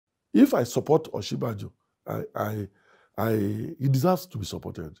if I support Osinbajo, he deserves to be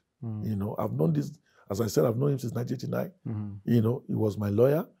supported. You know, I've known this, as I said, I've known him since 1989. You know, he was my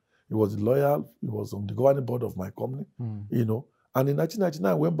lawyer. He was the lawyer. He was on the governing board of my company. You know, and in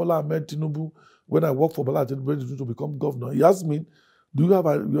 1999, when Bola Ahmed Tinubu, when I worked for Bola Tinubu to become governor, he asked me, do you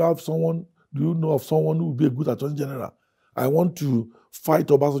know of someone who would be a good attorney general? I want to fight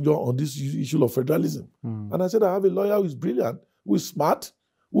Obasanjo on this issue of federalism. And I said, I have a lawyer who is brilliant, who is smart,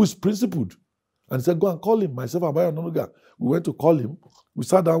 who is principled. And he said, go and call him. Myself and Bayo Ononuga, we went to call him. We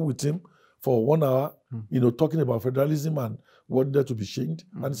sat down with him for 1 hour, you know, talking about federalism and what needed to be changed.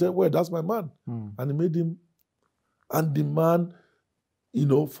 And he said, well, that's my man. And he made him. And the man, you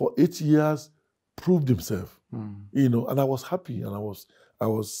know, for 8 years, proved himself. You know, and I was happy, and I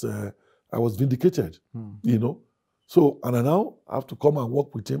was vindicated. You know, so and I now have to come and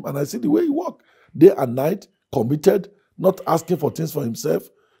work with him, and I see the way he works day and night, committed, not asking for things for himself.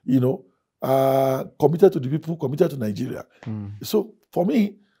 You know, committed to the people, committed to Nigeria. So for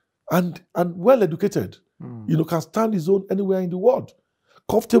me, and well educated, you know, can stand his own anywhere in the world,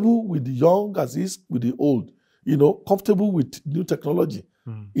 comfortable with the young as is with the old. You know, comfortable with new technology.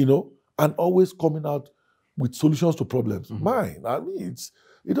 You know, and always coming out with solutions to problems. Mine, I mean,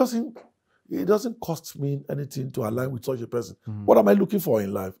 it doesn't cost me anything to align with such a person. What am I looking for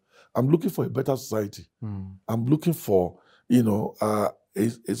in life? I'm looking for a better society. I'm looking for, you know,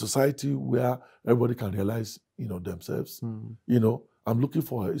 a society where everybody can realize, you know, themselves. You know, I'm looking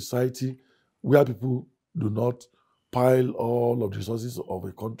for a society where people do not pile all of the resources of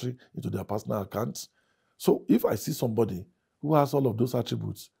a country into their personal accounts. So if I see somebody who has all of those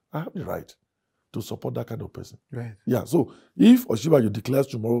attributes, I have the right to support that kind of person. Right. Yeah. So if Osinbajo declares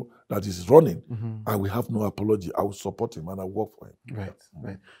tomorrow that he's running, I will have no apology. I will support him and I will work for him. Right.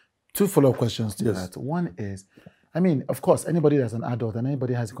 Right. 2 follow-up questions to that. One is, I mean, of course, anybody that's an adult and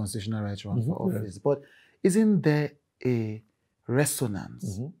anybody has a constitutional right to run for office, but isn't there a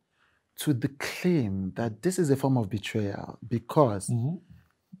resonance to the claim that this is a form of betrayal because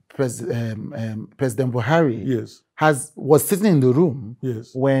President Buhari was sitting in the room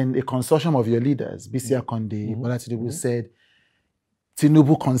when a consortium of your leaders, B.C. Akonde, Bola Tinubu, said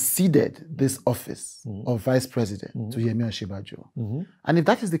Tinubu conceded this office of vice president to Yemi Osinbajo. And if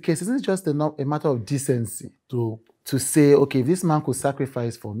that is the case, isn't it just a matter of decency to say, okay, if this man could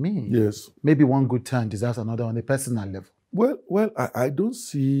sacrifice for me, maybe one good turn deserves another on a personal level? Well, I don't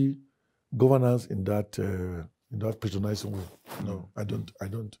see governance in that patronizing way. No, I don't.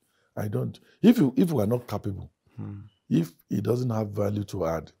 If we are not capable, if he doesn't have value to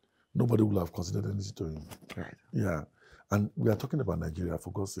add, nobody will have considered anything to him. Right. Yeah. And we are talking about Nigeria,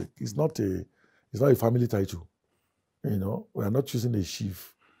 for God's sake. It's not a family title. You know, we are not choosing a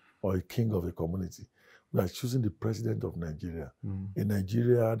chief or a king of a community. We are choosing the president of Nigeria. A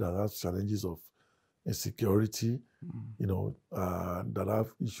Nigeria that has challenges of insecurity, you know, that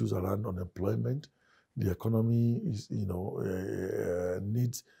have issues around unemployment. The economy is, you know,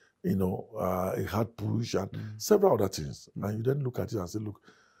 needs, you know, a hard push and several other things. And you then look at it and say, look,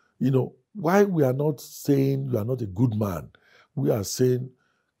 you know, why we are not saying you are not a good man, we are saying,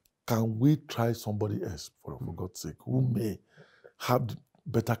 can we try somebody else, for God's sake, who may have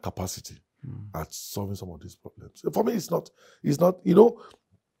better capacity at solving some of these problems? For me, it's not, you know,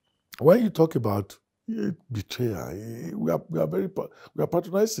 when you talk about betrayal, we are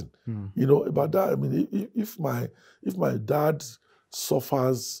patronizing, you know, about that. I mean, if my dad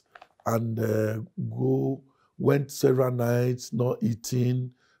suffers and went several nights not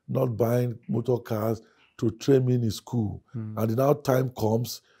eating, not buying motor cars to train me in his school, and now time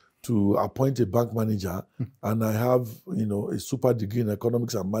comes to appoint a bank manager, and I have, you know, a super degree in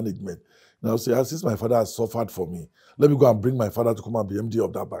economics and management. Now say, since my father has suffered for me, let me go and bring my father to come and be MD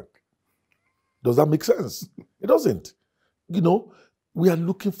of that bank. Does that make sense? It doesn't. You know, we are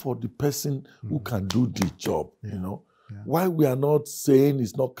looking for the person who can do the job, you know. Why we are not saying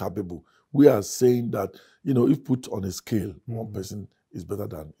it's not capable, we are saying that, you know, if put on a scale, one person is better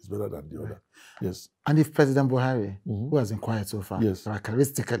than the other. Yes. And if President Buhari, who has been quiet so far,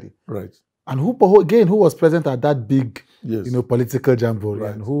 characteristically, and who was present at that big, you know, political jamboree,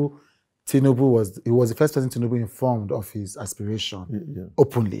 and who Tinubu was the first person Tinubu informed of his aspiration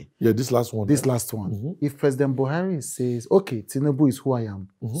openly. Yeah, this last one. If President Buhari says, okay, Tinubu is who I am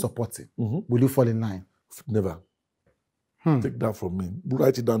supporting, will you fall in line? Never. Take that from me.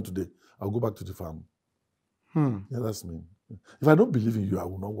 Write it down today. I'll go back to the farm. Yeah, that's me. If I don't believe in you, I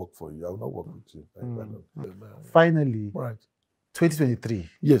will not work for you. I will not work with you. Finally, 2023.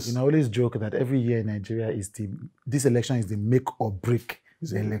 Yes. You know, I always joke that every year in Nigeria this election is the make or break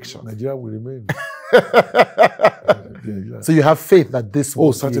election. Nigeria will remain. So you have faith that this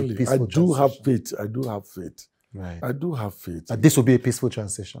will certainly. be a peaceful I do have transition. faith. I do have faith. Right. I do have faith. That this will be a peaceful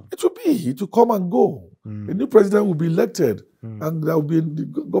transition. It will be. It will come and go. A new president will be elected, and there will be the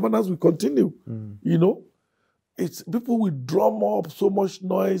governance will continue. You know, it's people will drum up so much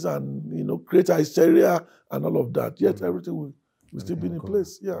noise and create hysteria and all of that. Yet everything will still be in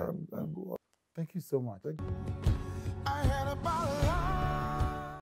place. Yeah, and go on. Thank you so much. Thank you.